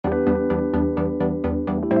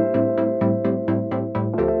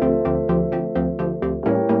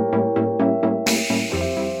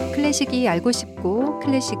클래식이 알고 싶고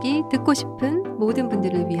클래식이 듣고 싶은 모든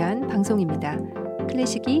분들을 위한 방송입니다.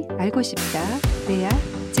 클래식이 알고 싶다. 네야,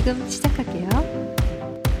 지금 시작할게요.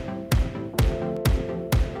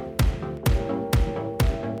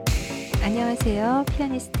 안녕하세요.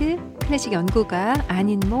 피아니스트, 클래식 연구가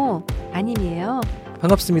아닌모 아님이에요.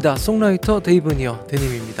 반갑습니다. 송라이터 데이브니어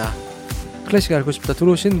데님입니다. 클래식 알고 싶다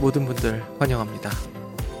들어오신 모든 분들 환영합니다.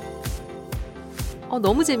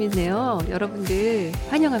 너무 재밌네요. 여러분들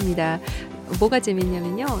환영합니다. 뭐가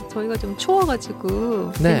재밌냐면요. 저희가 좀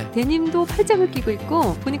추워가지고 네. 데님도 팔짱을 끼고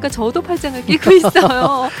있고 보니까 저도 팔짱을 끼고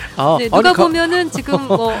있어요. 네, 누가 보면은 지금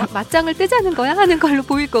뭐 맞짱을 뜨자는 거야 하는 걸로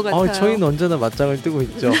보일 것 같아요. 저희는 언제나 맞짱을 뜨고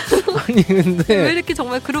있죠. 아니 근데 왜 이렇게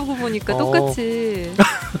정말 그러고 보니까 똑같이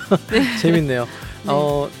네. 재밌네요. 네.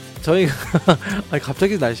 저희가 아니,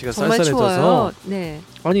 갑자기 날씨가 정말 쌀쌀해져서 추워요. 네.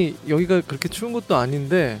 아니 여기가 그렇게 추운 것도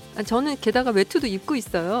아닌데 저는 게다가 외투도 입고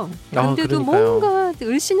있어요. 그런데도 뭔가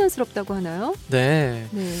을씨년스럽다고 하나요? 네.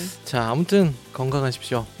 자, 아무튼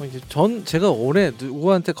건강하십시오. 제가 올해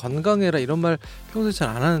누구한테 건강해라 이런 말 평소에 잘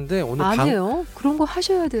안 하는데 오늘 안 해요? 그런 거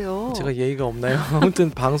하셔야 돼요. 제가 예의가 없나요?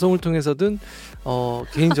 아무튼 방송을 통해서든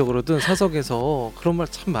개인적으로든 사석에서 그런 말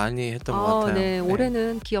참 많이 했던 것 같아요. 네.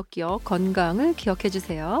 올해는 기억 건강을 기억해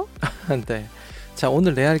주세요. 네. 자,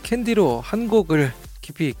 오늘 래알캔디로 한 곡을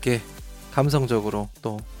깊이 있게 감성적으로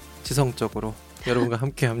또 지성적으로 여러분과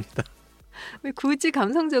함께합니다. 왜 굳이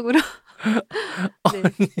감성적으로? 네.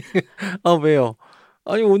 아니, 왜요?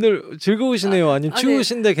 아니 오늘 즐거우시네요. 아니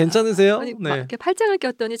추우신데 괜찮으세요? 아니, 네. 이렇게 팔짱을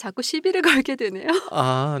꼈더니 자꾸 시비를 걸게 되네요.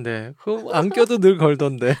 네. 그럼 안 껴도 늘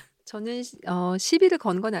걸던데. 저는 시비를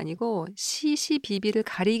건 건 아니고 시시비비를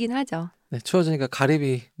가리긴 하죠. 네, 추워지니까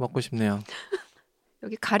가리비 먹고 싶네요.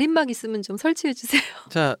 여기 가림막 있으면 좀 설치해 주세요.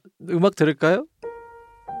 자, 음악 들을까요?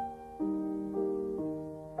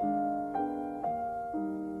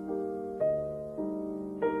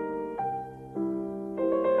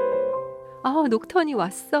 녹턴이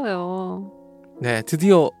왔어요. 네,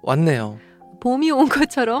 드디어 왔네요. 봄이 온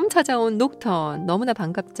것처럼 찾아온 녹턴. 너무나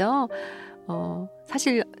반갑죠?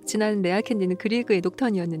 사실 지난 래알캔디는 그리그의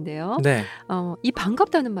녹턴이었는데요. 네. 이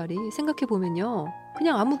반갑다는 말이 생각해보면요.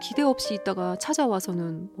 그냥 아무 기대 없이 있다가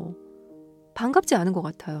찾아와서는 반갑지 않은 것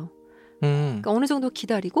같아요. 그러니까 어느 정도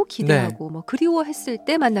기다리고 기대하고 네. 그리워했을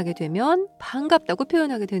때 만나게 되면 반갑다고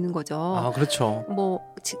표현하게 되는 거죠. 그렇죠.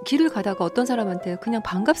 길을 가다가 어떤 사람한테 그냥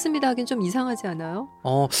반갑습니다 하긴 좀 이상하지 않아요?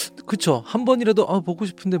 그렇죠. 한 번이라도 보고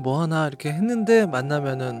싶은데 뭐 하나 이렇게 했는데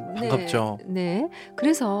만나면은 반갑죠. 네.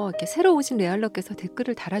 그래서 이렇게 새로 오신 래알러께서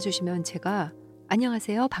댓글을 달아주시면 제가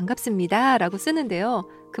안녕하세요, 반갑습니다 라고 쓰는데요.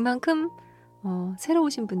 그만큼 새로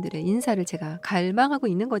오신 분들의 인사를 제가 갈망하고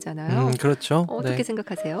있는 거잖아요. 그렇죠. 어떻게 네.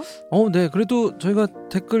 생각하세요? 네. 그래도 저희가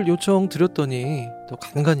댓글 요청 드렸더니 또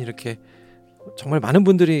간간히 이렇게 정말 많은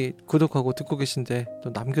분들이 구독하고 듣고 계신데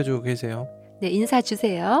또 남겨주고 계세요. 네, 인사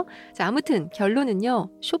주세요. 자, 아무튼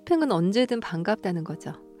결론은요. 쇼팽은 언제든 반갑다는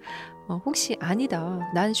거죠. 혹시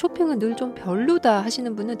아니다, 난 쇼팽은 늘 좀 별로다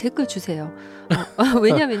하시는 분은 댓글 주세요.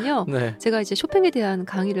 왜냐면요. 네. 제가 이제 쇼팽에 대한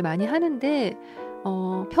강의를 많이 하는데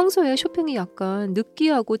평소에 쇼팽이 약간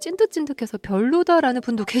느끼하고 찐득찐득해서 별로다라는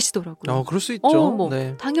분도 계시더라고요. 그럴 수 있죠.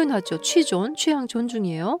 네. 당연하죠. 취향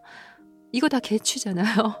존중이에요. 이거 다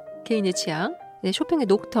개취잖아요. 개인의 취향. 네, 쇼팽의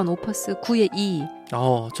녹턴 오퍼스 9의 2.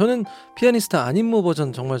 저는 피아니스트 아닌모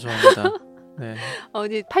버전 정말 좋아합니다. 네.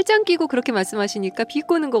 팔짱 끼고 그렇게 말씀하시니까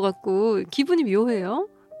비꼬는 것 같고 기분이 묘해요.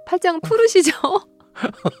 팔짱 풀으시죠?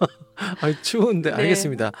 추운데. 네.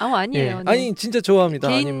 알겠습니다. 아니에요. 네. 네. 아니 진짜 좋아합니다.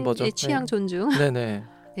 아닌 버전. 개인의 취향 존중. 네네.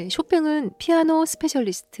 네, 쇼팽은 피아노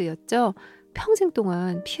스페셜리스트였죠. 평생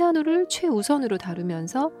동안 피아노를 최우선으로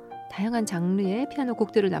다루면서 다양한 장르의 피아노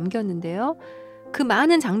곡들을 남겼는데요. 그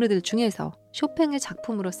많은 장르들 중에서 쇼팽의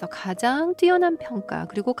작품으로서 가장 뛰어난 평가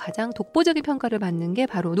그리고 가장 독보적인 평가를 받는 게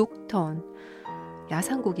바로 녹턴.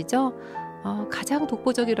 야상곡이죠. 가장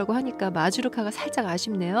독보적이라고 하니까 마주르카가 살짝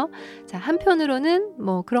아쉽네요. 자,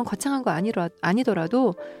 한편으로는 그런 거창한 거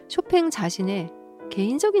아니더라도 쇼팽 자신의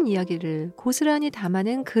개인적인 이야기를 고스란히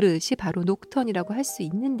담아낸 그릇이 바로 녹턴이라고 할 수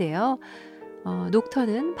있는데요.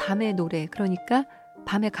 녹턴은 밤의 노래, 그러니까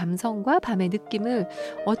밤의 감성과 밤의 느낌을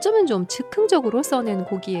어쩌면 좀 즉흥적으로 써낸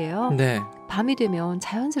곡이에요. 네. 밤이 되면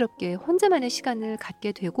자연스럽게 혼자만의 시간을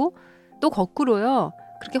갖게 되고 또 거꾸로요.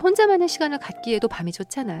 그렇게 혼자만의 시간을 갖기에도 밤이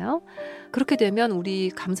좋잖아요. 그렇게 되면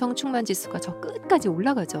우리 감성 충만 지수가 저 끝까지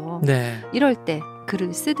올라가죠. 네. 이럴 때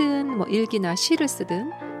글을 쓰든 일기나 시를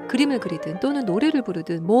쓰든 그림을 그리든 또는 노래를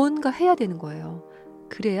부르든 뭔가 해야 되는 거예요.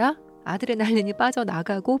 그래야 아드레날린이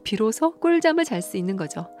빠져나가고 비로소 꿀잠을 잘 수 있는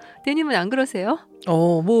거죠. 대님은 안 그러세요?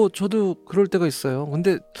 저도 그럴 때가 있어요.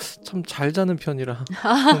 근데 참 잘 자는 편이라.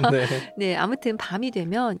 네, 아무튼 밤이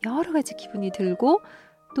되면 여러 가지 기분이 들고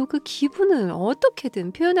또 그 기분을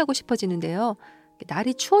어떻게든 표현하고 싶어지는데요.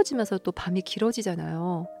 날이 추워지면서 또 밤이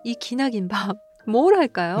길어지잖아요. 이 기나긴 밤 뭘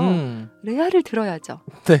할까요? 레알을 들어야죠.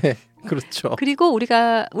 네, 그렇죠. 그리고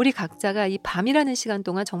우리 각자가 이 밤이라는 시간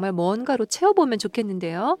동안 정말 뭔가로 채워보면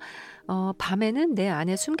좋겠는데요. 밤에는 내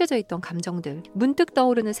안에 숨겨져 있던 감정들, 문득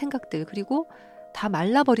떠오르는 생각들, 그리고 다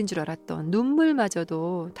말라버린 줄 알았던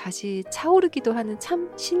눈물마저도 다시 차오르기도 하는 참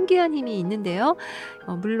신기한 힘이 있는데요.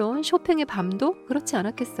 물론 쇼팽의 밤도 그렇지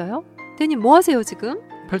않았겠어요? 대님 뭐 하세요 지금?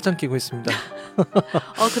 팔짱 끼고 있습니다.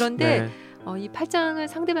 그런데 네. 이 팔짱을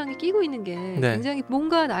상대방이 끼고 있는 게 네. 굉장히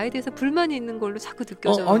뭔가 나에 대해서 불만이 있는 걸로 자꾸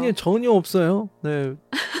느껴져요. 아니 전혀 없어요. 네.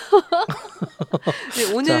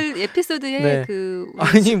 네, 오늘 에피소드의 네. 그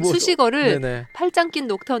뭐, 수식어를 네네. 팔짱 낀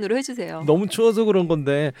녹턴으로 해주세요. 너무 추워서 그런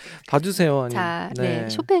건데 봐주세요. 아니. 자, 네.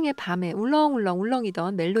 쇼팽의 밤에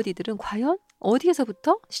울렁울렁이던 멜로디들은 과연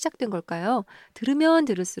어디에서부터 시작된 걸까요? 들으면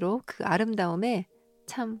들을수록 그 아름다움에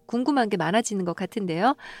참 궁금한 게 많아지는 것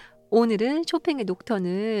같은데요. 오늘은 쇼팽의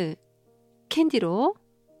녹턴을 캔디로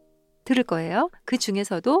들을 거예요. 그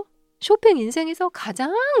중에서도 쇼팽 인생에서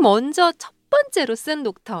가장 먼저 첫 번째로 쓴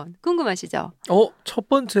녹턴 궁금하시죠? 첫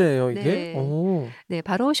번째예요 이게? 네. 오. 네,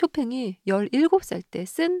 바로 쇼팽이 17살 때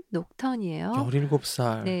쓴 녹턴이에요.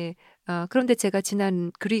 17살. 네. 그런데 제가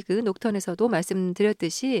지난 그리그 녹턴에서도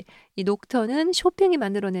말씀드렸듯이 이 녹턴은 쇼팽이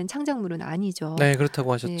만들어낸 창작물은 아니죠. 네,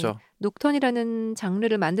 그렇다고 하셨죠. 네, 녹턴이라는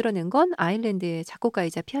장르를 만들어낸 건 아일랜드의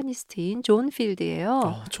작곡가이자 피아니스트인 존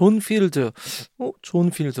필드예요. 존 필드. 존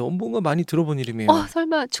필드. 뭔가 많이 들어본 이름이에요.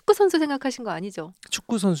 설마 축구 선수 생각하신 거 아니죠?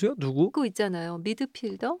 축구 선수요? 누구? 그거 있잖아요.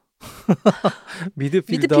 미드필더?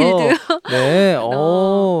 미드필더. 미드필드. 네.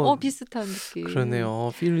 비슷한 느낌.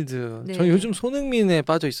 그러네요. 필드. 네. 저 요즘 손흥민에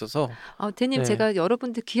빠져 있어서. 대님 네. 제가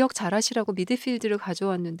여러분들 기억 잘하시라고 미드필드를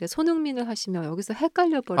가져왔는데 손흥민을 하시면 여기서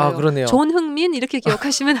헷갈려 버려요. 그러네요. 존흥민 이렇게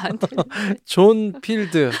기억하시면 안 돼요. 존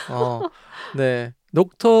필드. 네.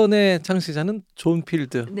 녹턴의 창시자는 존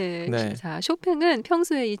필드. 네. 네. 자, 쇼팽은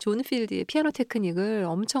평소에 이 존 필드의 피아노 테크닉을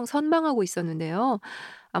엄청 선망하고 있었는데요.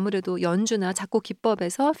 아무래도 연주나 작곡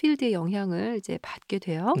기법에서 필드의 영향을 이제 받게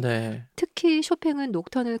돼요. 네. 특히 쇼팽은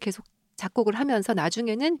녹턴을 계속 작곡을 하면서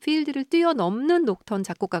나중에는 필드를 뛰어넘는 녹턴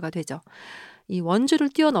작곡가가 되죠. 이 원주를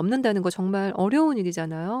뛰어넘는다는 거 정말 어려운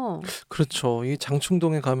일이잖아요. 그렇죠. 이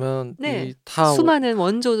장충동에 가면 네. 다 수많은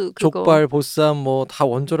원조 그거. 족발, 보쌈 뭐 다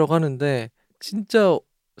원조라고 하는데 진짜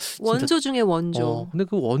원조 중에 원조. 근데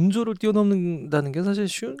그 원조를 뛰어넘는다는 게 사실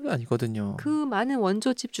쉬운 게 아니거든요. 그 많은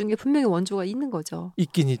원조집 중에 분명히 원조가 있는 거죠.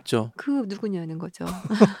 있긴 있죠. 그 누구냐는 거죠.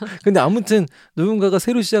 근데 아무튼 누군가가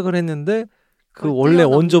새로 시작을 했는데 그 원래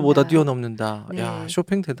뛰어넘는다. 원조보다 뛰어넘는다. 네. 야,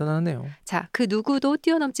 쇼팽 대단하네요. 자, 그 누구도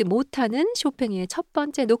뛰어넘지 못하는 쇼팽의 첫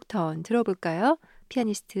번째 녹턴 들어볼까요?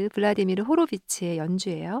 피아니스트 블라디미르 호로비츠의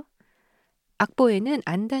연주예요. 악보에는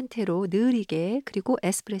안단테로 느리게 그리고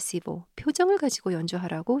에스프레시보 표정을 가지고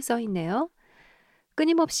연주하라고 써있네요.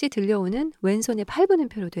 끊임없이 들려오는 왼손에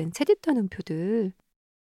 8분음표로 된 세디탄 음표들.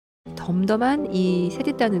 덤덤한 이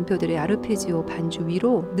세디탄 음표들의 아르페지오 반주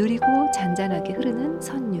위로 느리고 잔잔하게 흐르는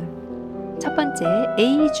선율. 첫 번째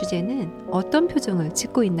A 주제는 어떤 표정을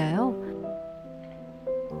짓고 있나요?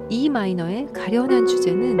 E 마이너의 가련한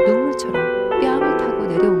주제는 눈물처럼 뺨을 타고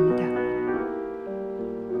내려옵니다.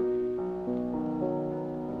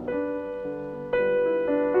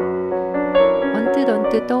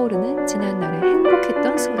 언뜻 떠오르는 지난날의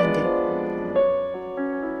행복했던 순간들.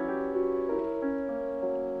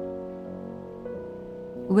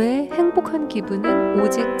 왜 행복한 기분은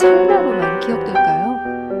오직 찰나로만 기억될까요?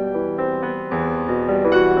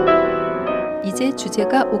 이제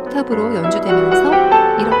주제가 옥타브로 연주되면서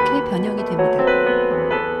이렇게 변형이 됩니다.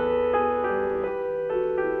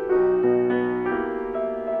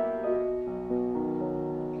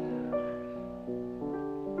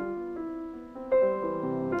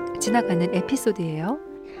 지나가는 에피소드예요.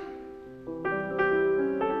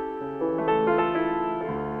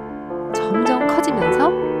 점점 커지면서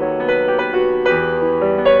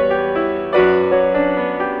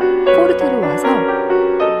포르테로 와서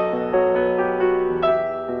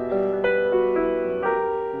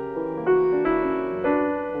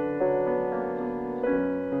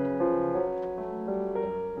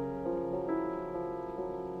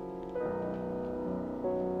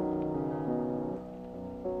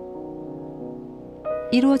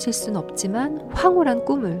이루어질 순 없지만 황홀한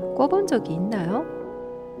꿈을 꿔본 적이 있나요?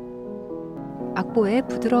 악보에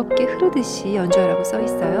부드럽게 흐르듯이 연주하라고 써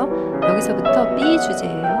있어요. 여기서부터 B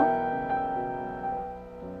주제예요.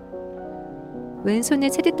 왼손에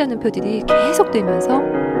세디탄 음표들이 계속되면서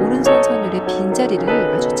오른손 선율의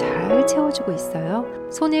빈자리를 아주 잘 채워주고 있어요.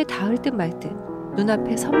 손에 닿을 듯 말 듯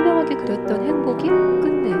눈앞에 선명하게 그렸던 행복이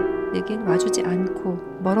끝내 내겐 와주지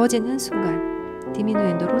않고 멀어지는 순간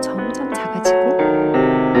디미누엔도로 점점 작아지고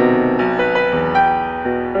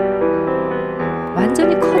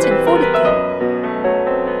완전히 커진 포르테.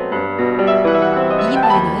 E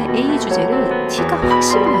마이너의 A 주제를 T가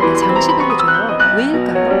확실히 나게 장식을 해줘요.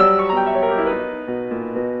 왜일까요?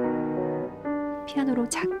 피아노로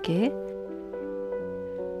작게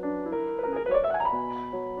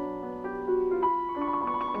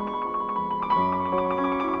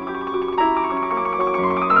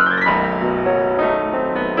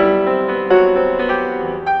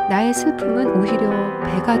나의 슬픔은 오히려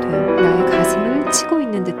배가 되어 나의 가슴을 치고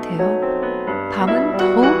있는 듯해요. 밤은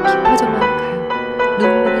더욱 깊어져만 가요.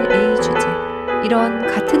 눈물의 A 주제. 이런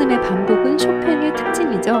같은 음의 반복은 쇼팽의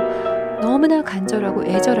특징이죠. 너무나 간절하고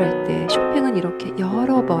애절할 때 쇼팽은 이렇게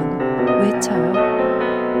여러 번 외쳐요.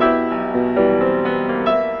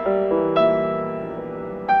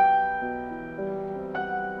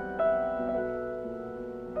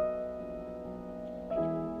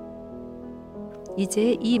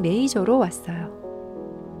 이제 이 메이저로 왔어요.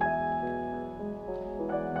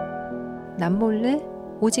 남몰래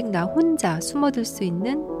오직 나 혼자 숨어들 수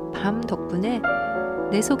있는 밤 덕분에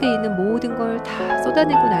내 속에 있는 모든 걸 다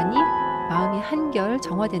쏟아내고 나니 마음이 한결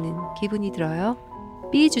정화되는 기분이 들어요.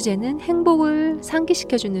 B 주제는 행복을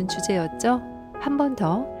상기시켜주는 주제였죠. 한 번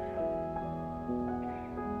더.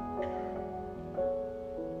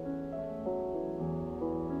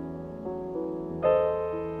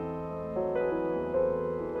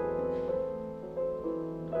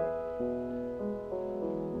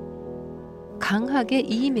 강하게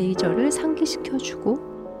E 메이저를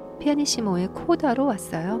상기시켜주고 피아니시모의 코다로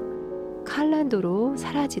왔어요. 칼란도로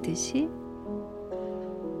사라지듯이.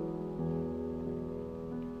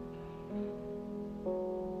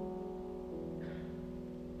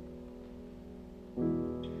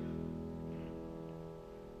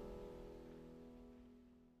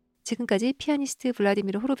 지금까지 피아니스트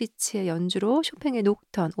블라디미르 호로비치의 연주로 쇼팽의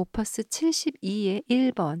녹턴 오퍼스 72의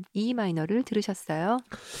 1번 E 마이너를 들으셨어요.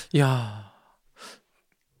 야,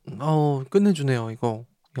 끝내주네요 이거.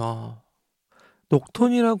 야,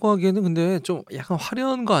 녹톤이라고 하기에는 근데 좀 약간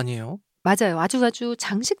화려한 거 아니에요? 맞아요. 아주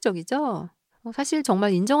장식적이죠. 사실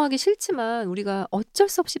정말 인정하기 싫지만 우리가 어쩔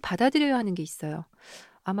수 없이 받아들여야 하는 게 있어요.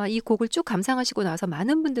 아마 이 곡을 쭉 감상하시고 나서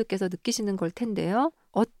많은 분들께서 느끼시는 걸 텐데요.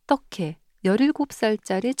 어떻게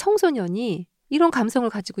 17살짜리 청소년이 이런 감성을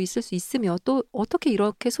가지고 있을 수 있으며 또 어떻게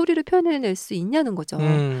이렇게 소리를 표현해낼 수 있냐는 거죠.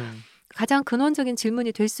 가장 근원적인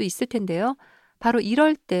질문이 될 수 있을 텐데요. 바로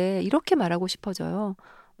이럴 때 이렇게 말하고 싶어져요.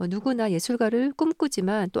 누구나 예술가를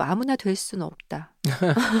꿈꾸지만 또 아무나 될 수는 없다.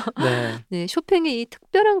 네. 네, 쇼팽의 이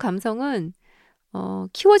특별한 감성은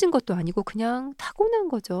키워진 것도 아니고 그냥 타고난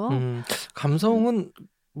거죠. 감성은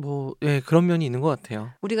예, 그런 면이 있는 것 같아요.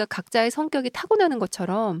 우리가 각자의 성격이 타고나는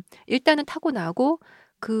것처럼 일단은 타고나고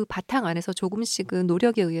그 바탕 안에서 조금씩은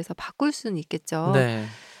노력에 의해서 바꿀 수는 있겠죠. 네.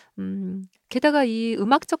 게다가 이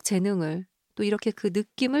음악적 재능을 또 이렇게 그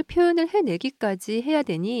느낌을 표현을 해내기까지 해야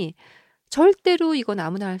되니 절대로 이건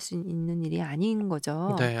아무나 할 수 있는 일이 아닌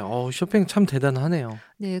거죠. 네, 쇼팽 참 대단하네요.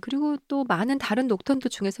 네, 그리고 또 많은 다른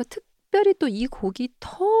녹턴들 중에서 특별히 또 이 곡이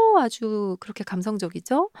더 아주 그렇게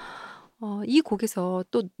감성적이죠. 이 곡에서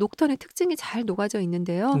또 녹턴의 특징이 잘 녹아져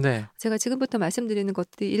있는데요. 네. 제가 지금부터 말씀드리는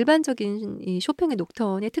것들이 일반적인 이 쇼팽의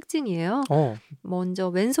녹턴의 특징이에요. 먼저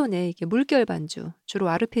왼손에 이게 물결 반주, 주로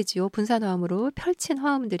아르페지오 분산화음으로 펼친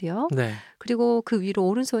화음들이요. 네. 그리고 그 위로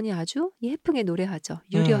오른손이 아주 예쁘게 노래하죠.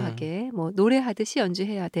 유려하게 노래하듯이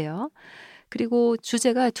연주해야 돼요. 그리고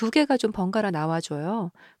주제가 두 개가 좀 번갈아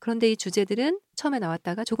나와줘요. 그런데 이 주제들은 처음에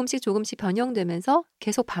나왔다가 조금씩 변형되면서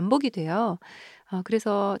계속 반복이 돼요.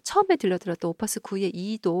 그래서 처음에 들려드렸던 오퍼스 9의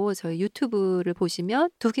 2도 저희 유튜브를 보시면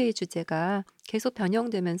두 개의 주제가 계속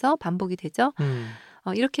변형되면서 반복이 되죠.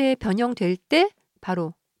 이렇게 변형될 때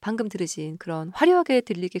바로 방금 들으신 그런 화려하게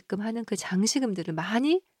들리게끔 하는 그 장식음들을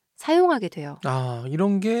많이 사용하게 돼요.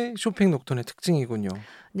 이런 게 쇼팽 녹턴의 특징이군요.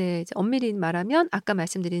 네, 이제 엄밀히 말하면 아까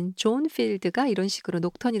말씀드린 존 필드가 이런 식으로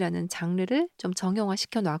녹턴이라는 장르를 좀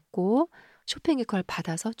정형화시켜 놨고 쇼팽이 그걸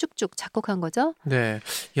받아서 쭉쭉 작곡한 거죠. 네.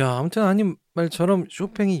 야, 아무튼 아님 말처럼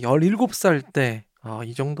쇼팽이 17살 때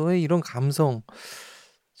이 정도의 이런 감성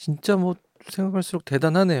진짜 생각할수록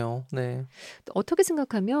대단하네요. 네. 어떻게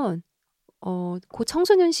생각하면 그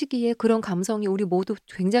청소년 시기에 그런 감성이 우리 모두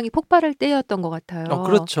굉장히 폭발할 때였던 것 같아요.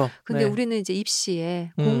 그렇죠. 근데 네. 우리는 이제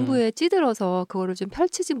입시에 공부에 찌들어서 그거를 좀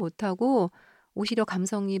펼치지 못하고 오히려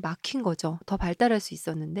감성이 막힌 거죠. 더 발달할 수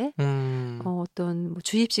있었는데 어떤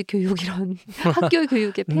주입식 교육 이런 학교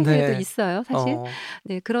교육의 폐해도 네. 있어요, 사실.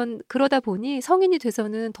 네, 그러다 보니 성인이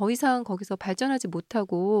돼서는 더 이상 거기서 발전하지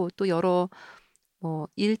못하고 또 여러 뭐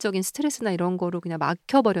일적인 스트레스나 이런 거로 그냥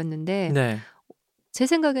막혀버렸는데 네. 제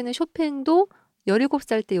생각에는 쇼팽도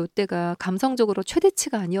 17살 때 요때가 감성적으로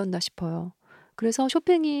최대치가 아니었나 싶어요. 그래서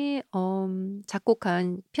쇼팽이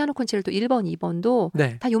작곡한 피아노 콘체르토 1번, 2번도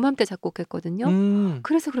네. 다 요맘때 작곡했거든요. 음.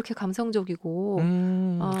 그래서 그렇게 감성적이고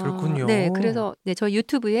그렇군요. 네, 그래서 네, 저희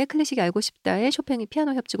유튜브에 클래식이 알고 싶다에 쇼팽이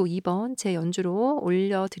피아노 협주곡 2번 제 연주로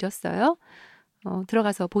올려드렸어요.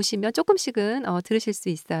 들어가서 보시면 조금씩은 들으실 수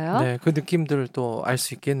있어요. 네, 그 느낌들을 또 알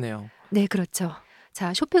수 있겠네요. 네, 그렇죠.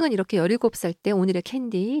 자, 쇼팽은 이렇게 17살 때 오늘의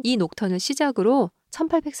캔디 이 녹턴을 시작으로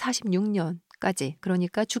 1846년까지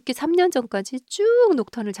그러니까 죽기 3년 전까지 쭉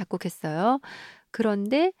녹턴을 작곡했어요.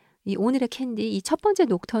 그런데 이 오늘의 캔디 이 첫 번째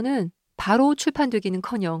녹턴은 바로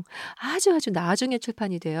출판되기는커녕 아주 나중에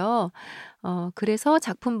출판이 돼요. 그래서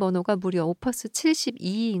작품 번호가 무려 오퍼스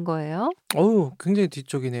 72인 거예요. 어우, 굉장히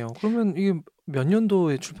뒤쪽이네요. 그러면 이게 몇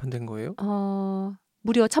년도에 출판된 거예요?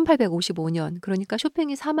 무려 1855년 그러니까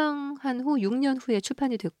쇼팽이 사망한 후 6년 후에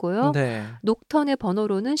출판이 됐고요. 네. 녹턴의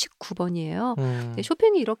번호로는 19번이에요.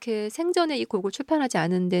 쇼팽이 이렇게 생전에 이 곡을 출판하지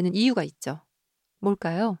않은 데는 이유가 있죠.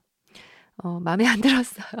 뭘까요? 마음에 안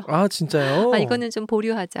들었어요. 아, 진짜요? 이거는 좀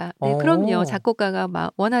보류하자. 네, 그럼요. 작곡가가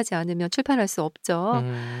원하지 않으면 출판할 수 없죠.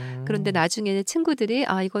 그런데 나중에 친구들이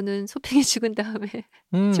이거는 쇼팽이 죽은 다음에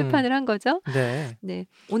출판을 한 거죠. 네. 네,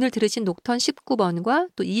 오늘 들으신 녹턴 19번과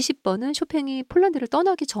또 20번은 쇼팽이 폴란드를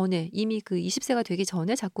떠나기 전에 이미 그 20세가 되기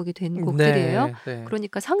전에 작곡이 된 곡들이에요. 네.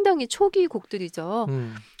 그러니까 상당히 초기 곡들이죠.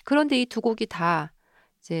 그런데 이 두 곡이 다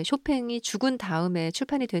이제 쇼팽이 죽은 다음에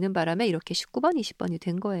출판이 되는 바람에 이렇게 19번, 20번이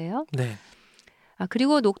된 거예요. 네.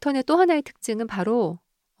 그리고 녹턴의 또 하나의 특징은 바로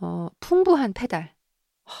풍부한 페달.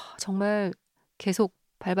 정말 계속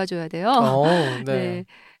밟아줘야 돼요. 네.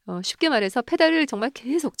 쉽게 말해서 페달을 정말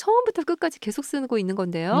계속 처음부터 끝까지 계속 쓰고 있는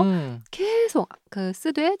건데요. 계속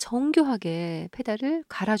쓰되 정교하게 페달을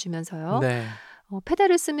갈아주면서요. 네.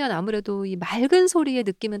 페달을 쓰면 아무래도 이 맑은 소리의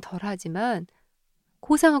느낌은 덜하지만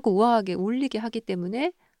고상하고 우아하게 울리게 하기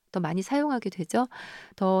때문에 더 많이 사용하게 되죠.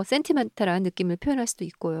 더 센티멘탈한 느낌을 표현할 수도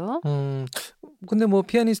있고요. 근데 뭐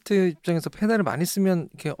피아니스트 입장에서 페달을 많이 쓰면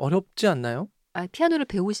이렇게 어렵지 않나요? 피아노를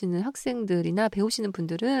배우시는 학생들이나 배우시는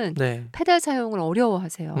분들은 네. 페달 사용을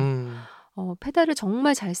어려워하세요. 페달을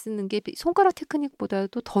정말 잘 쓰는 게 손가락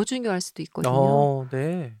테크닉보다도 더 중요할 수도 있거든요.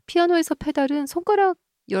 네. 피아노에서 페달은 손가락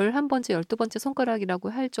 11번째, 12번째 손가락이라고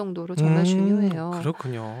할 정도로 정말 중요해요.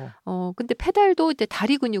 그렇군요. 근데 페달도 이제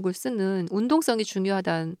다리 근육을 쓰는 운동성이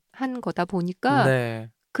중요하단 한 거다 보니까 네.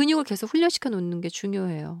 근육을 계속 훈련시켜 놓는 게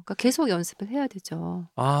중요해요. 그러니까 계속 연습을 해야 되죠.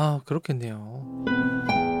 그렇겠네요.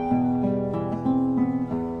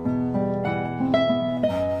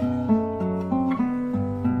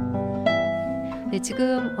 네,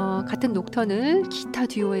 지금 같은 녹턴을 기타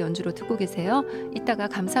듀오의 연주로 듣고 계세요. 이따가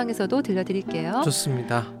감상에서도 들려드릴게요.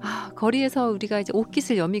 좋습니다. 거리에서 우리가 이제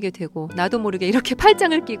옷깃을 여미게 되고 나도 모르게 이렇게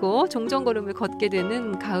팔짱을 끼고 종전걸음을 걷게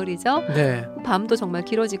되는 가을이죠. 네. 밤도 정말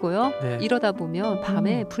길어지고요. 네. 이러다 보면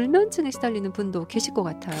밤에 불면증에 시달리는 분도 계실 것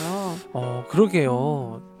같아요.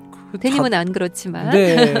 그러게요. 대님은 안 그렇지만.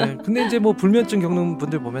 네. 근데 이제 뭐 불면증 겪는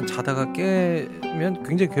분들 보면 자다가 깨면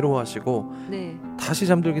굉장히 괴로워하시고 네. 다시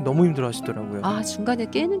잠들기 너무 힘들어하시더라고요. 중간에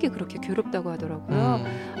깨는 게 그렇게 괴롭다고 하더라고요.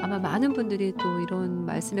 아마 많은 분들이 또 이런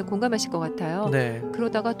말씀에 공감하실 것 같아요. 네.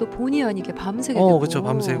 그러다가 또 본의 아니게 밤새게 되고 그렇죠.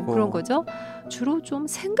 밤새고 그런 거죠. 주로 좀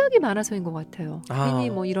생각이 많아서인 것 같아요.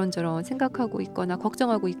 괜히 뭐 이런저런 생각하고 있거나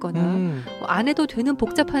걱정하고 있거나 뭐 안 해도 되는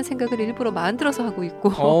복잡한 생각을 일부러 만들어서 하고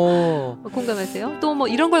있고 공감하세요? 또 뭐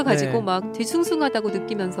이런 걸 가지고 네. 막 뒤숭숭하다고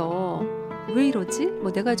느끼면서 왜 이러지?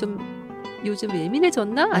 뭐 내가 좀 요즘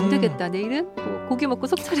예민해졌나? 안 되겠다. 내일은 뭐 고기 먹고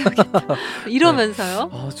속 차려야겠다. 이러면서요.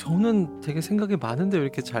 저는 되게 생각이 많은데 왜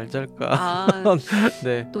이렇게 잘 잘까?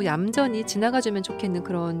 네. 또 얌전히 지나가주면 좋겠는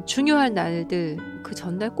그런 중요한 날들 그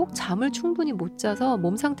전날 꼭 잠을 충분히 못 자서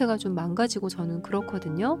몸 상태가 좀 망가지고 저는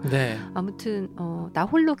그렇거든요. 네. 아무튼 나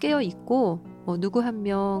홀로 깨어 있고 누구 한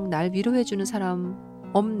명 날 위로해주는 사람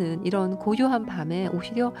없는 이런 고요한 밤에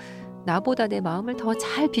오히려 나보다 내 마음을 더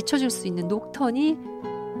잘 비춰줄 수 있는 녹턴이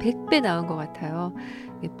 100배 나은 것 같아요.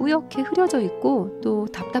 뿌옇게 흐려져 있고 또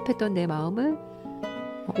답답했던 내 마음을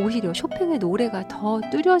오히려 쇼팽의 노래가 더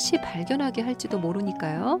뚜렷이 발견하게 할지도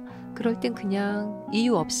모르니까요. 그럴 땐 그냥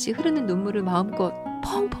이유 없이 흐르는 눈물을 마음껏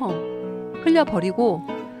펑펑 흘려버리고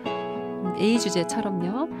A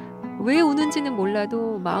주제처럼요. 왜 우는지는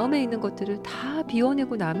몰라도 마음에 있는 것들을 다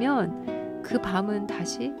비워내고 나면 그 밤은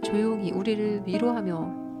다시 조용히 우리를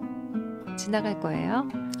위로하며 지나갈 거예요.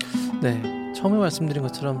 네. 처음에 말씀드린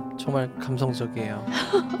것처럼 정말 감성적이에요.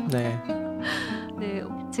 네. 네,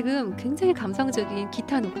 지금 굉장히 감성적인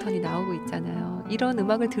기타 녹턴이 나오고 있잖아요. 이런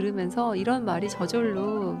음악을 들으면서 이런 말이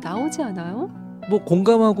저절로 나오지 않아요? 뭐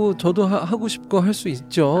공감하고 저도 하고 싶고 할 수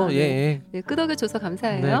있죠. 네. 예. 네, 끄덕여줘서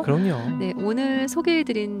감사해요. 네, 그럼요. 네, 오늘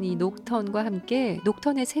소개해드린 이 녹턴과 함께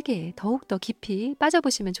녹턴의 세계에 더욱더 깊이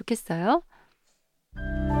빠져보시면 좋겠어요.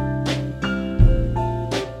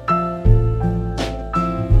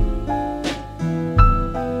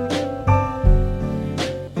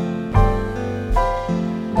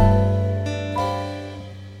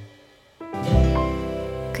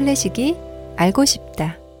 클래식이 알고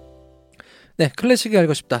싶다. 네, 클래식이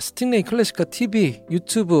알고 싶다. 스팅레이 클래식과 TV,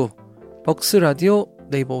 유튜브, 벅스 라디오,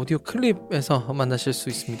 네이버 오디오 클립에서 만나실 수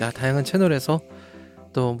있습니다. 다양한 채널에서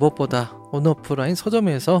또 무엇보다 온오프라인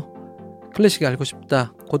서점에서 클래식이 알고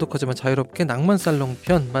싶다. 고독하지만 자유롭게 낭만 살롱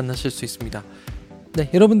편 만나실 수 있습니다. 네,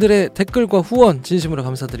 여러분들의 댓글과 후원 진심으로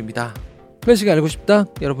감사드립니다. 클래식이 알고 싶다.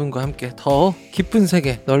 여러분과 함께 더 깊은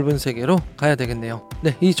세계, 넓은 세계로 가야 되겠네요.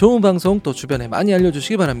 네, 이 좋은 방송 또 주변에 많이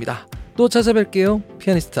알려주시기 바랍니다. 또 찾아뵐게요.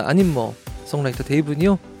 피아니스트 아님 뭐 송라이터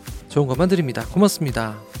데이브니요. 좋은 것만 드립니다.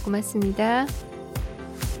 고맙습니다. 고맙습니다.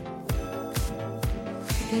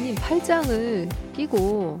 대표님 팔짱을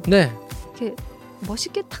끼고 네, 이렇게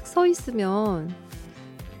멋있게 탁 서 있으면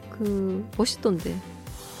멋있던데.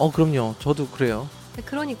 그럼요. 저도 그래요.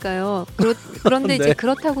 그러니까요. 그런데 네. 이제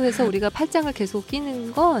그렇다고 해서 우리가 팔짱을 계속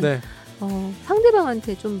끼는 건 네.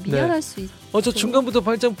 상대방한테 좀 미안할 네. 수 있죠. 저 중간부터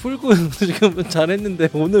팔짱 풀고 지금 잘했는데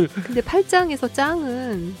오늘. 근데 팔짱에서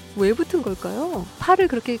짱은 왜 붙은 걸까요? 팔을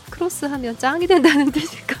그렇게 크로스하면 짱이 된다는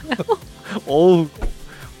뜻일까요? 어우,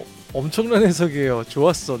 엄청난 해석이에요.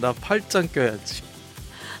 좋았어. 나 팔짱 껴야지.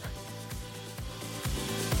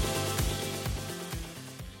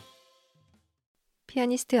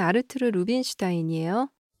 피아니스트 아르투르 루빈슈타인이에요.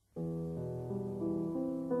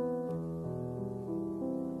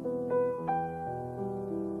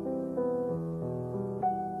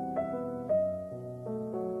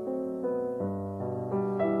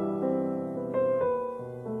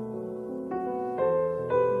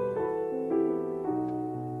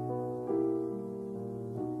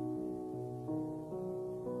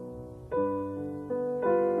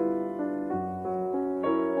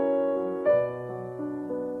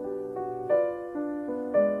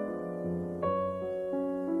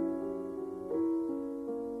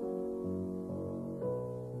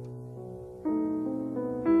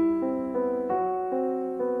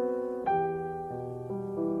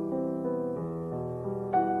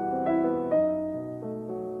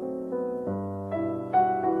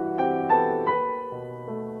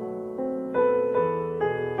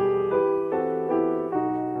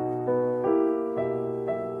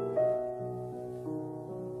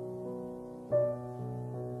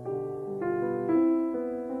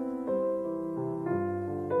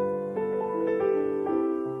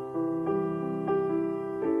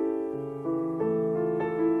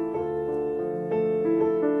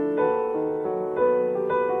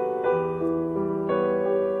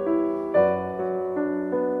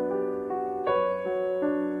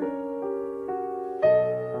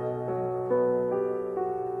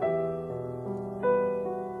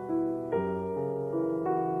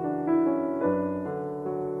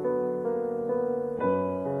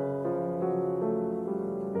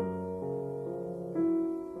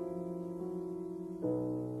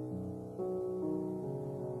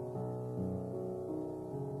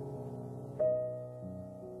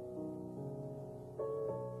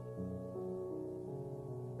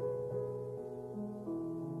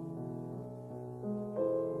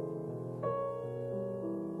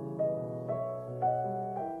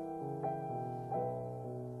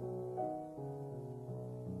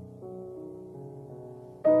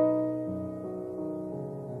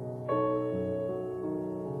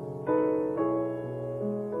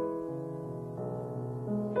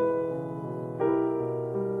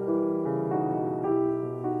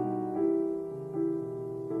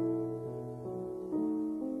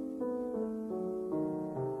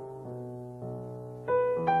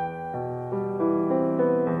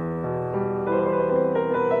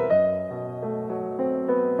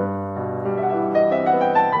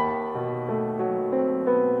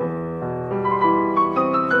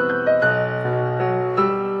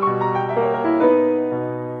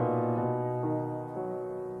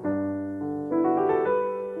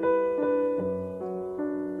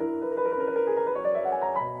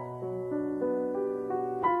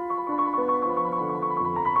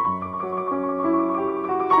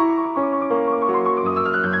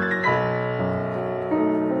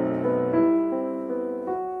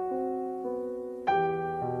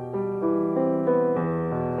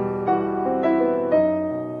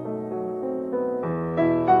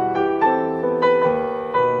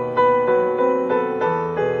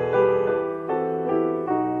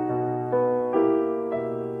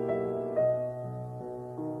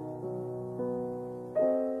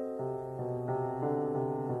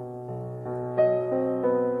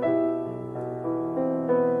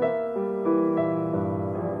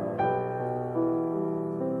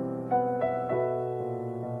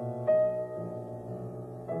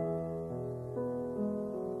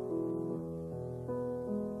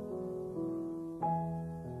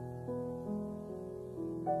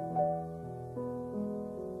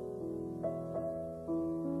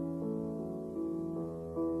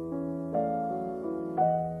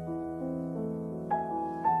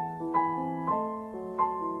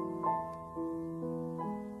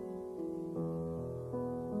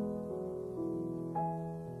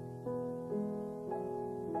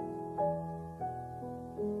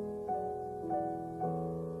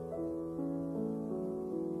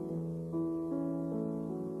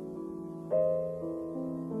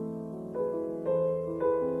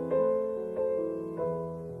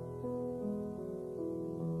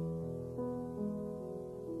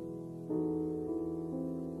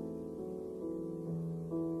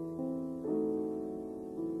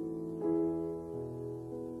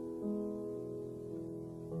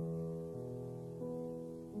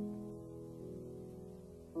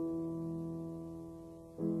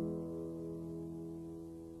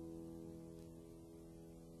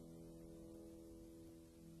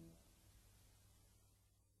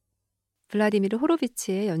 블라디미르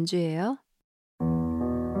호로비치의 연주예요.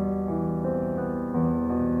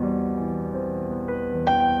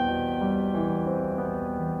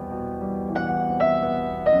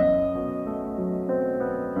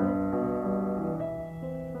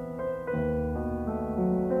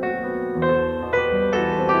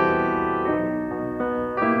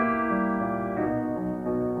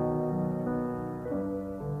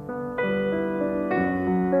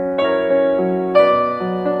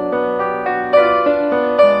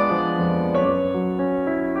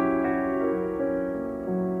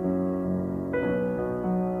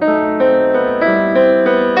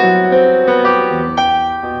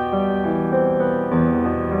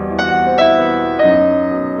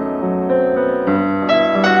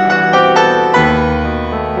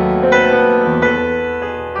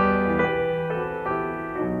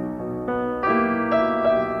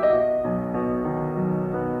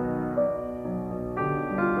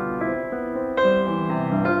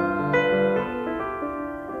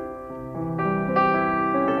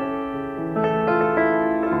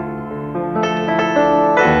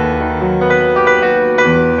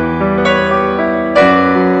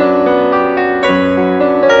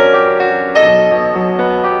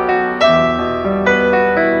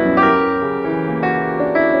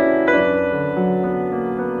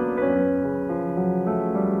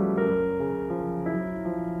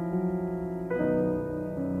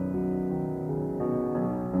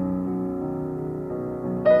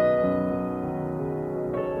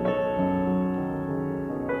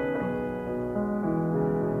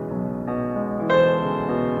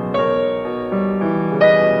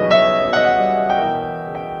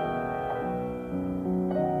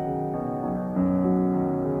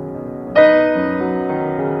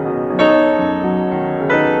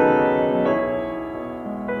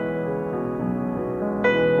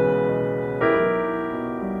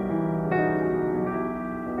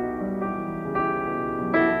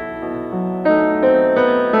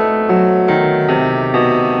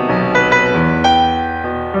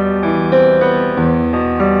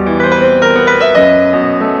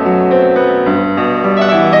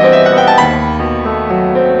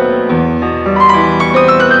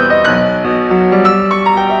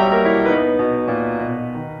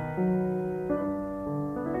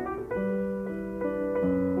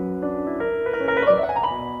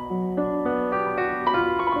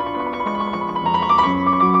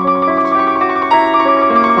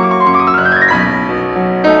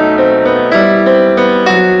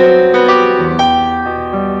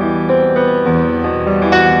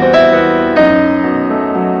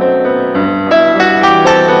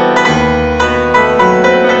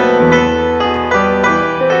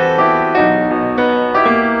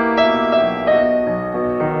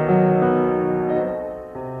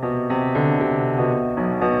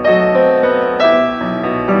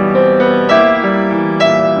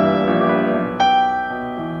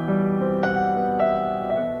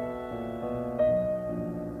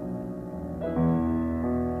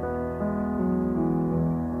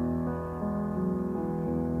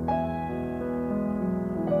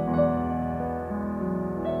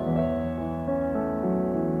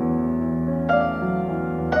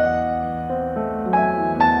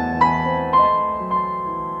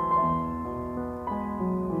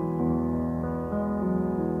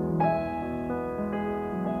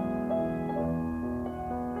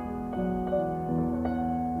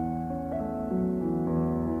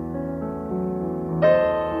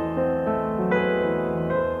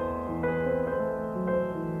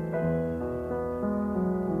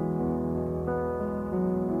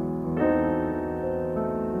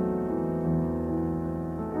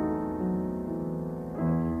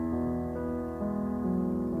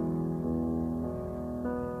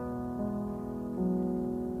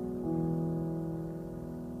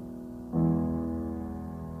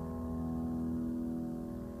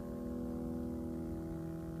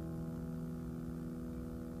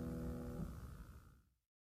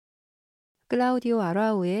 클라우디오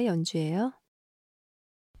아라우의 연주예요.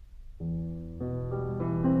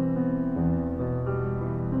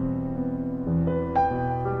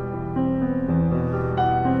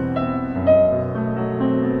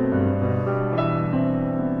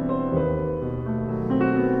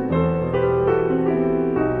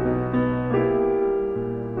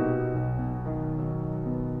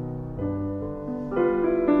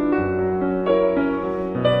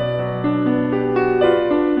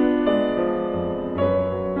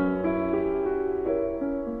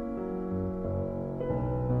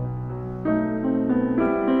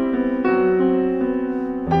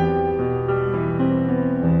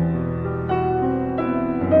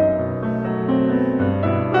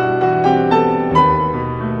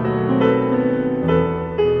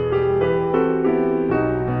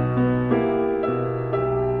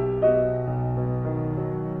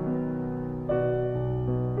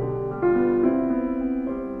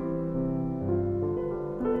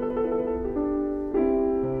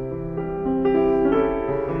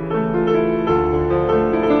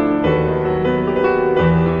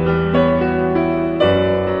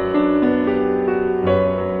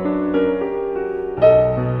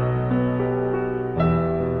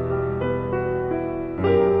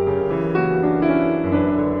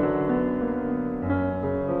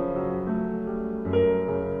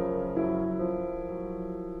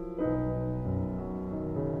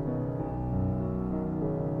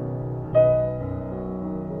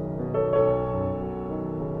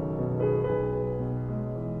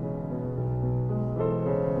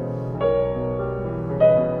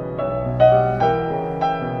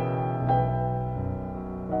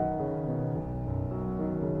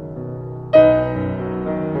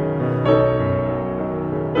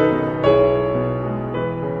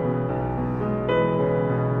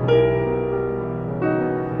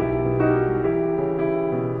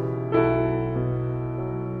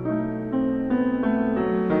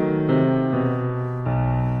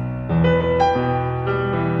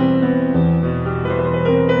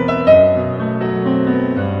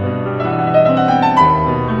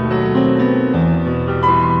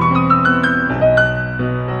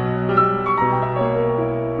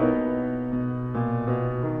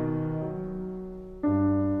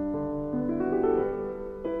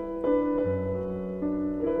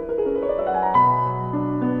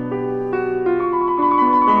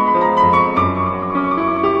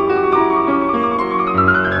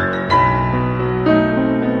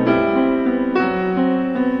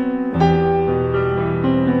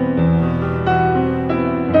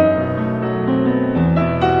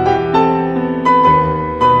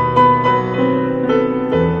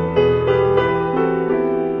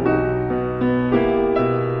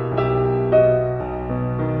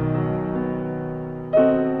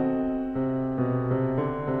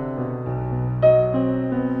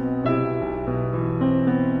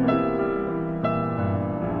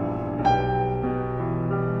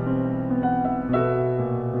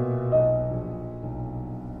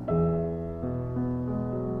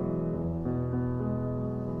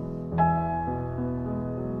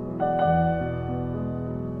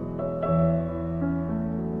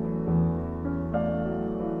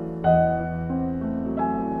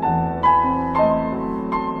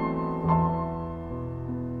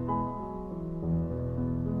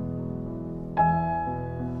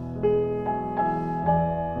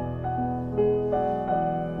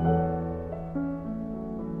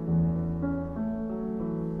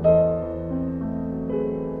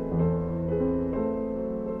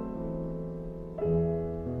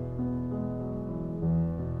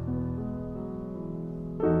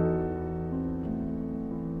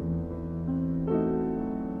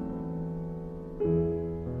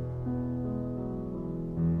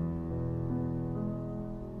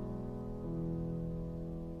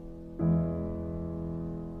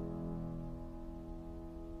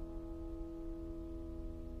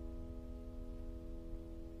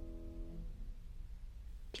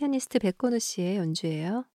 피아니스트 백건우 씨의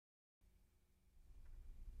연주예요.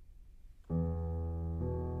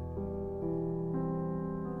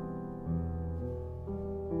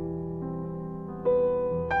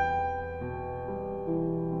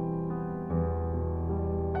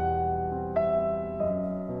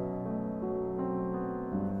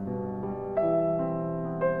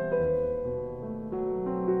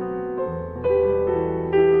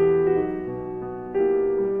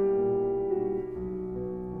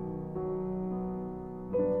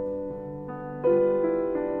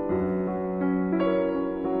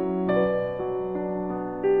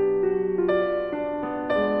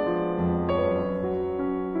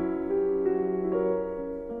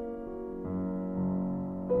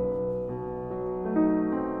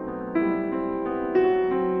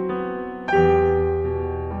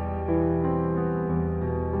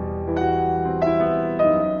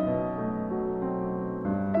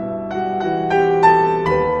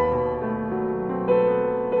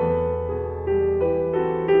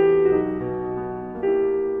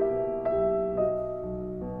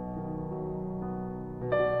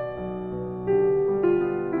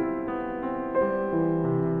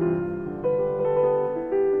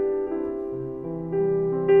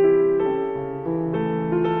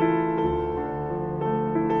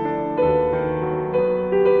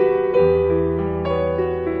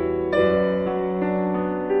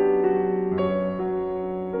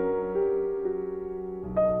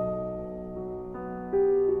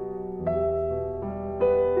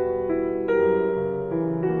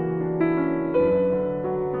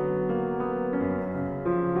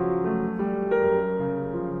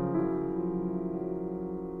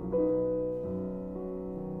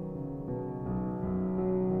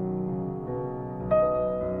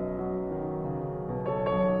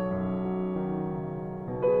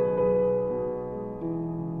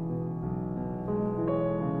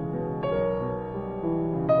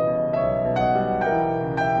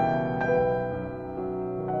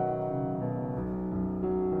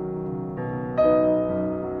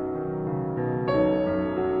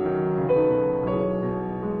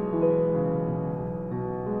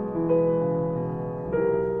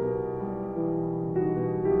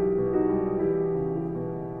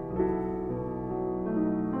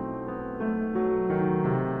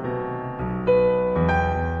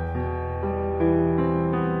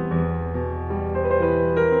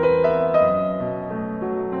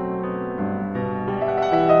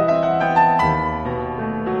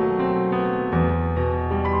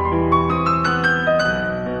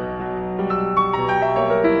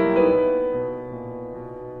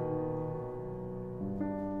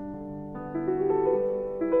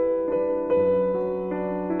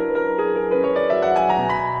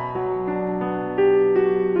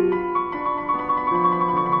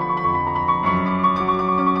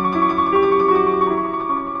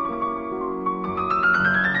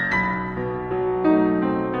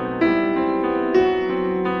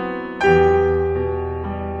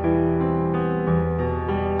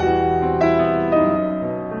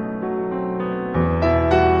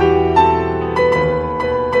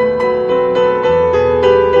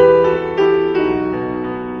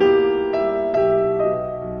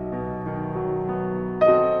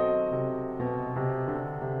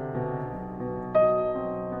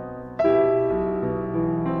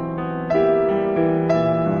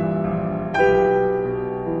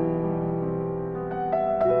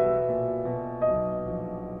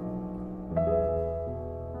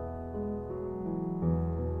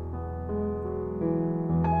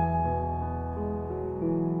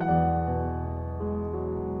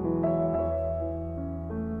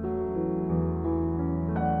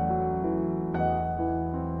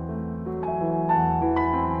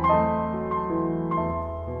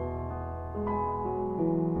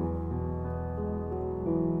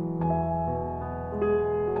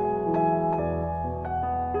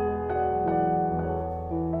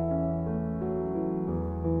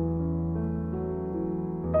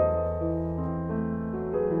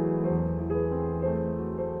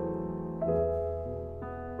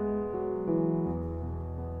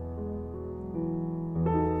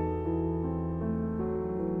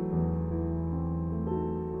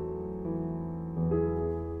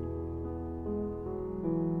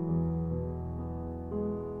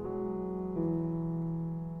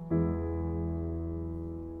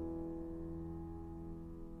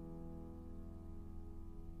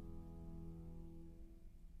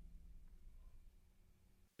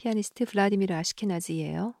 피아니스트 블라디미르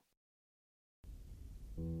아시케나지예요.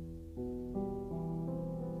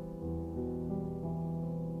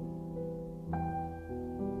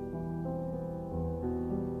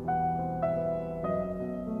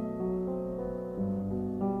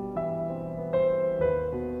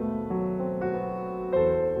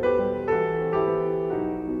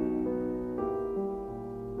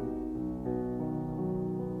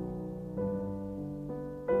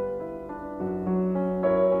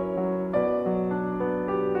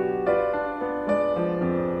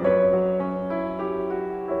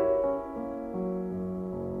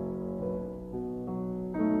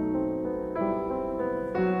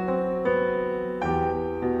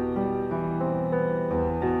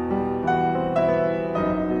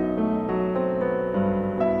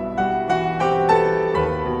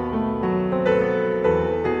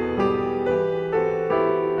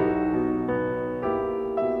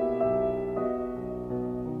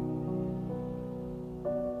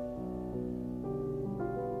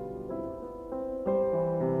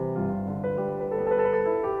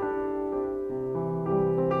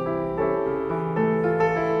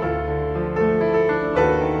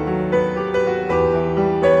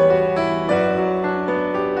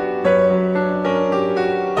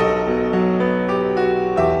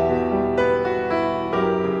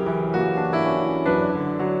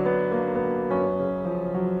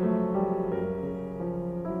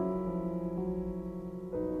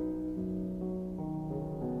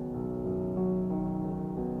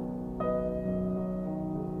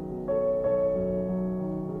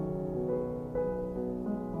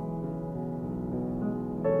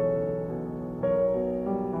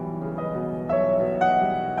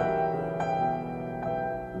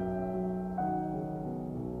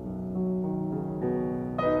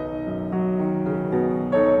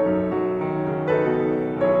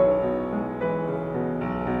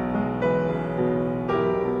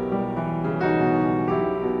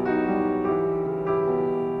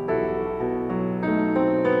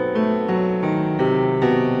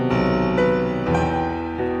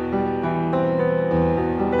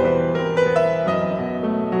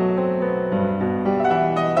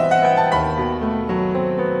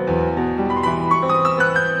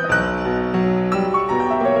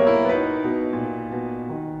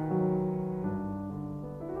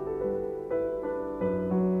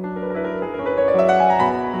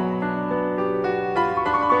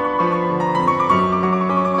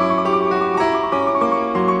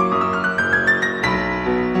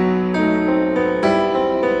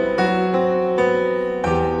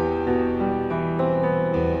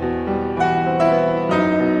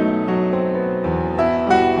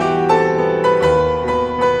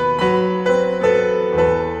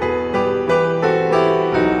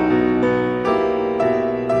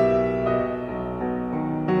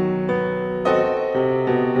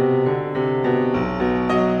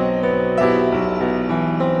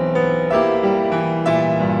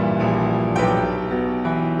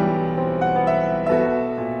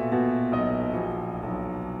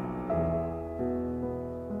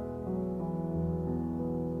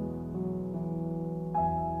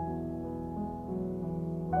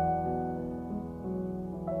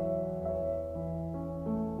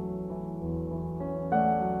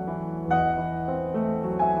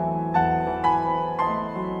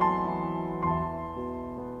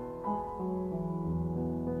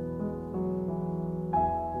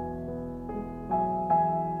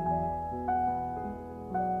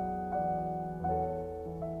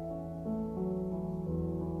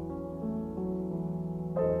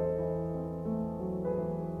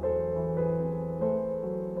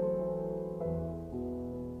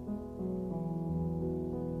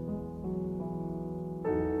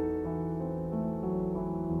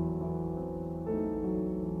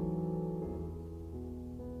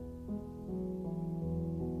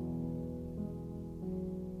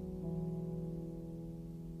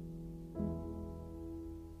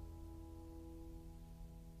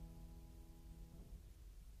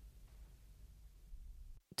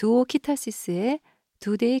 두오 키타시스의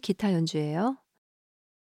 2대의 기타 연주예요.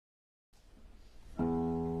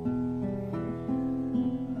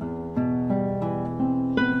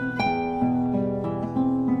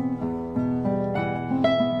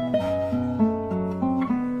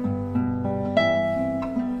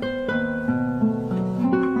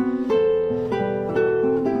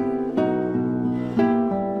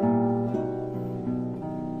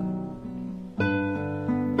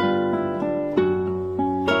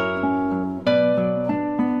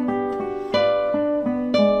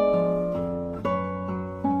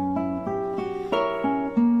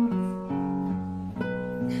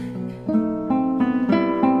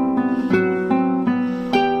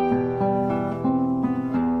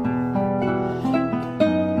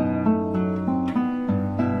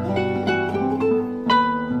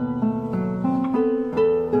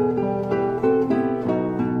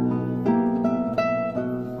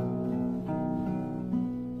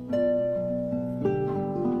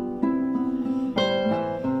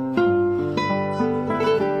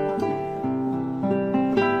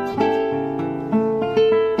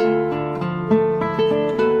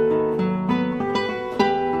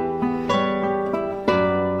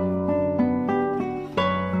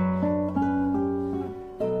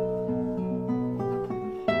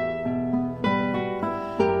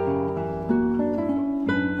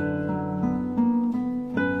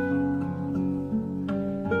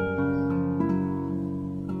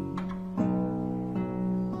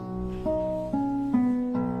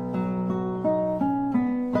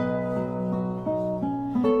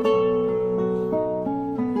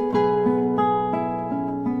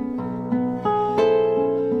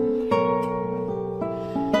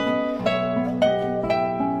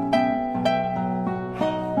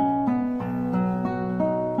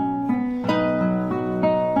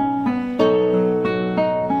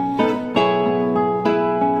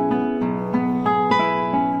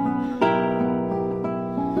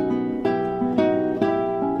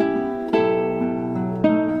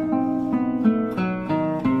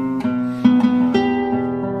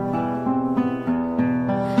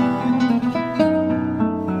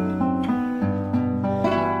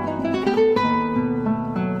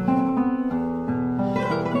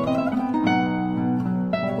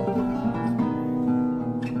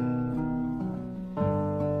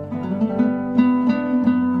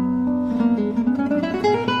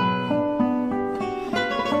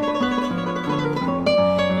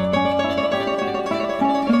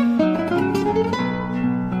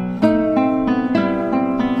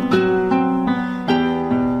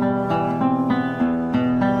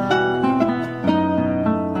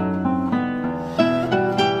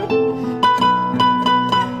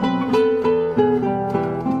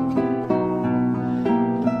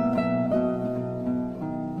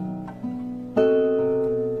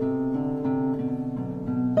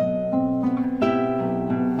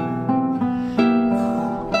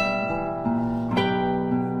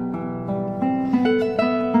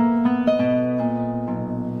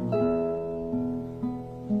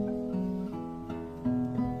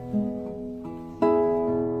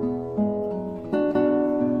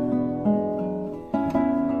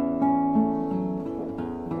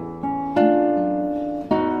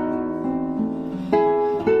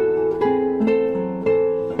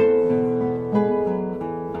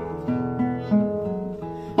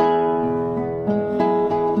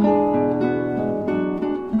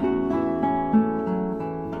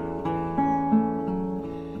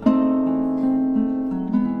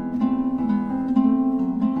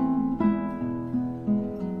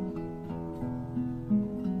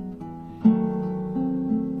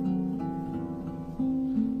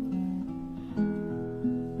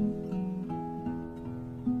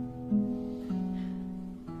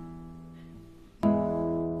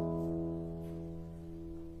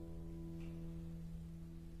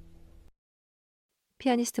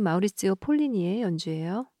 피아니스트 마우리ți오 폴리니의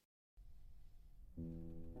연주예요.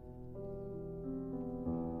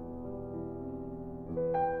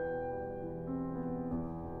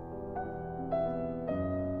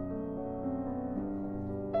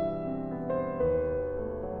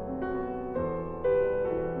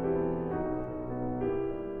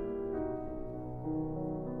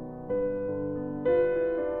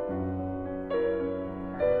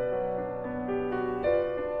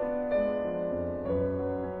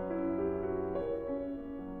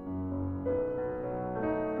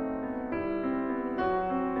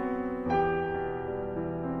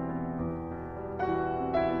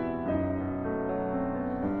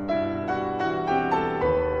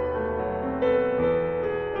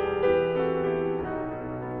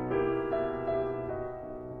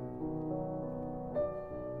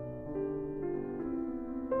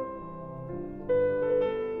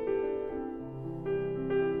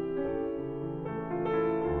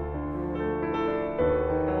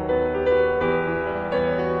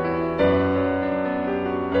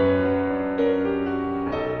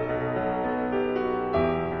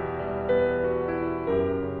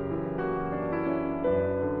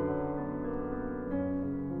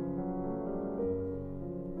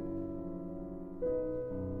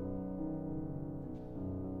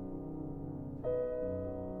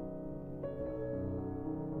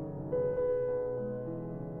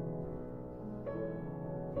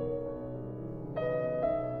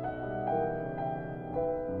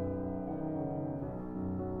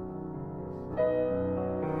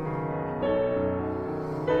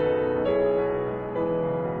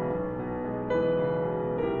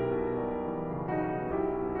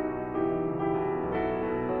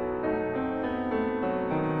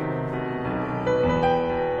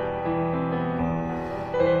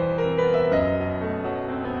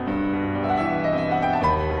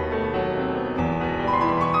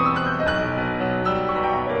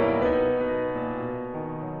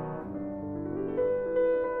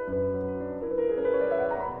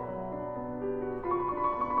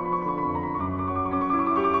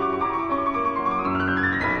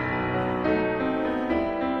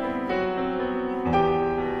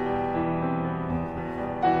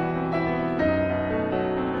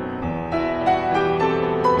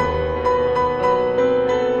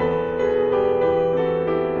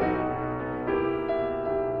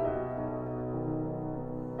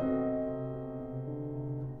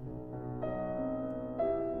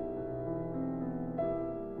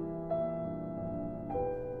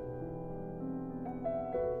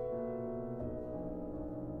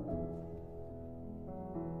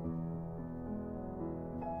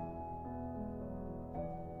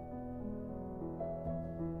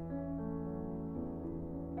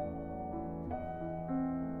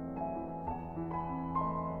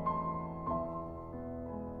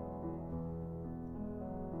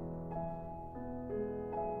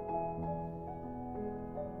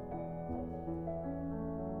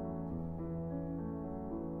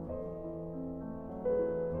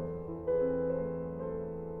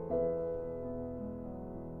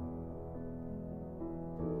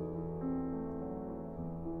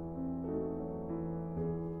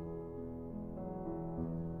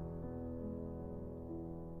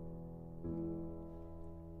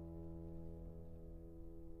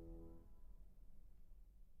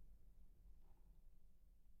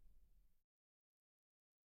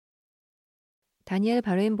 다니엘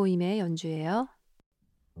바렌보임의 연주예요.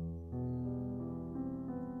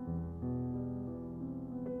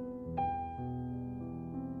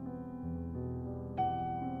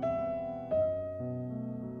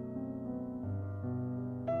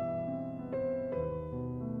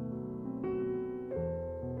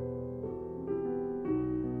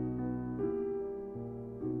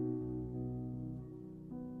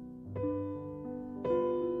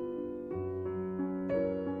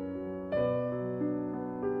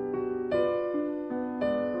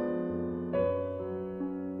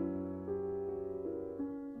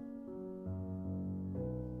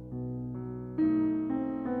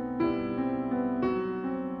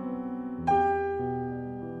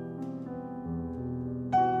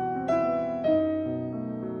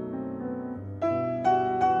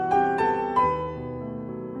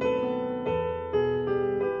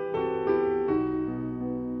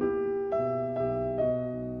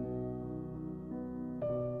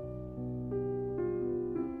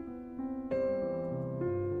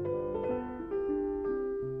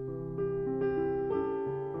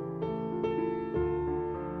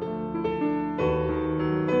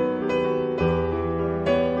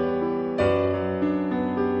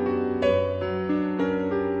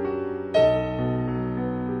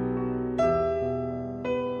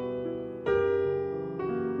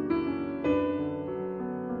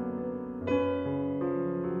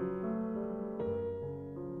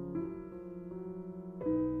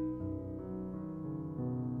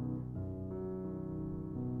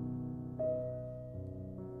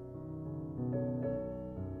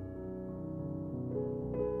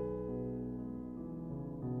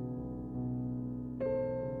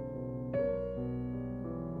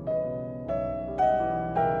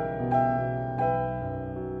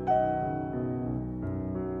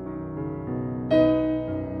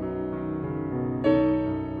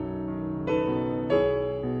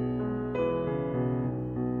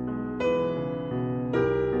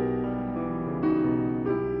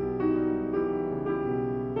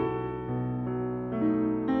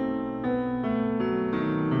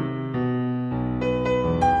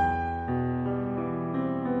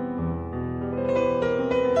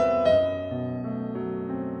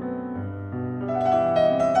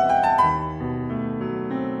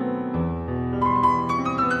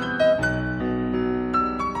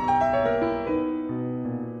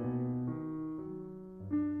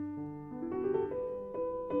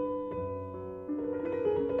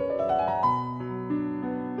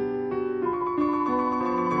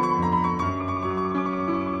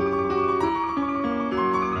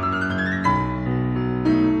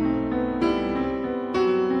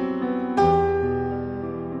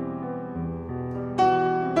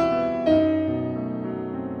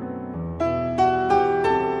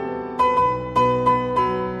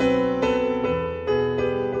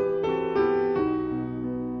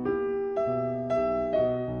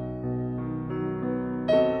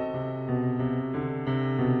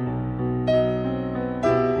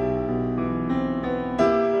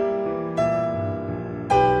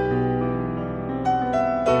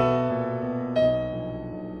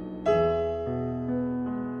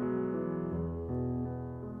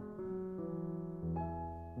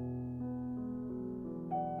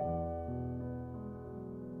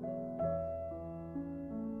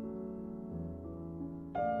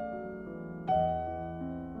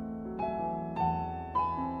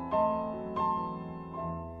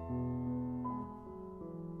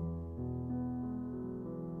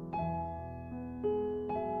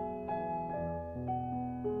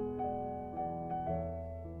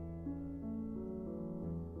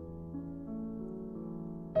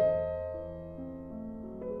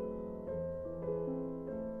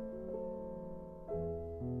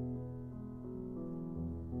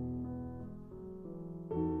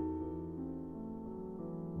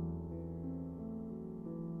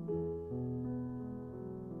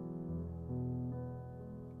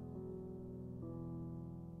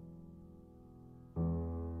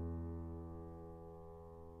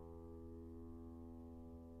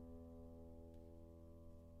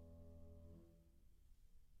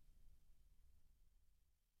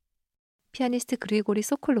 피아니스트 그리고리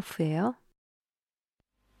소콜로프예요.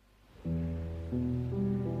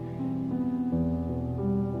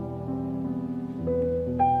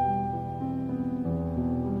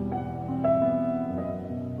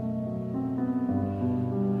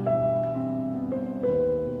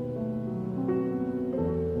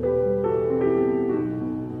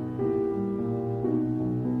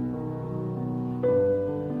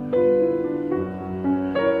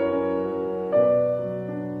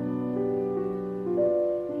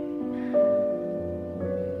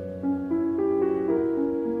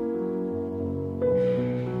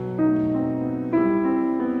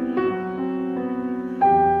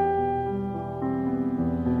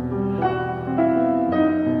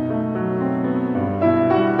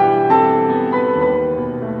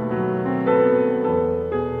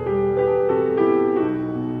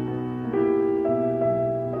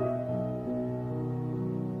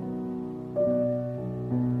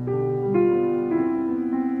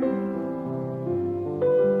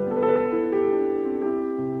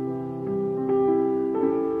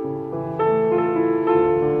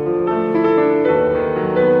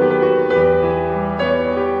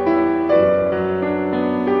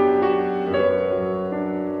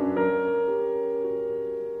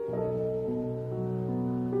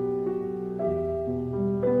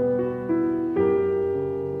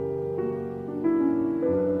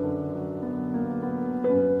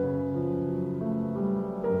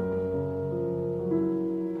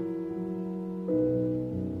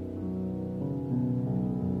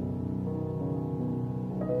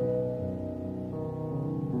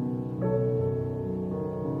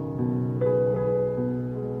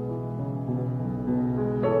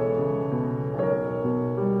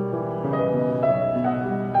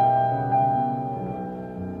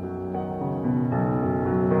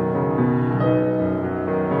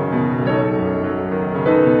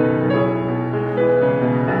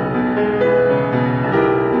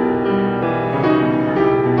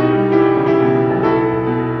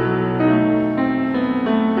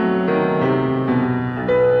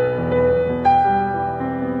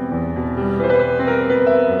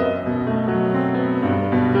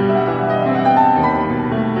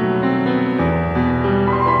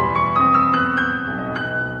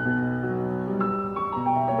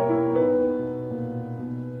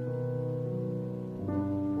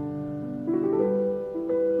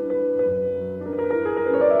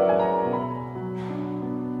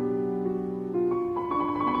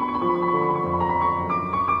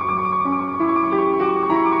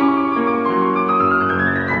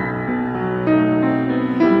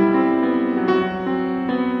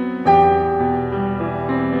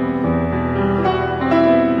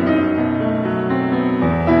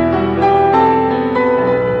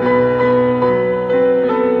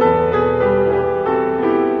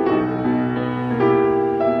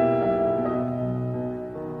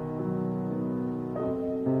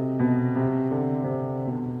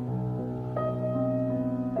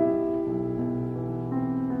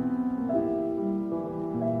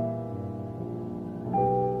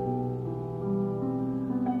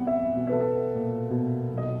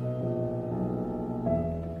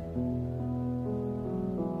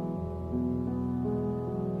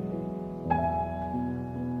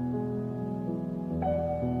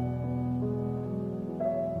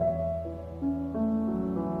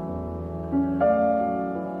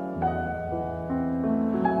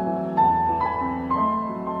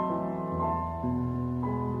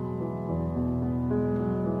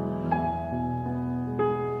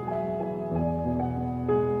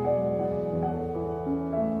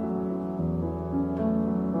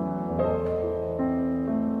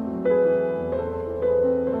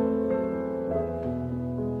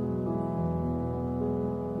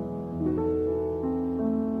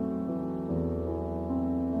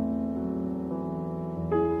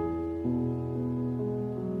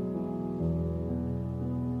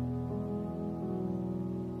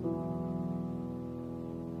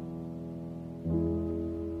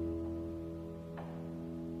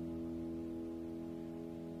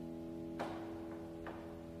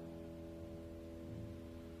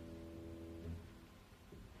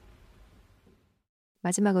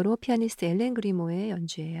 마지막으로 피아니스트 엘렌 그리모의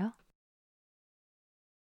연주예요.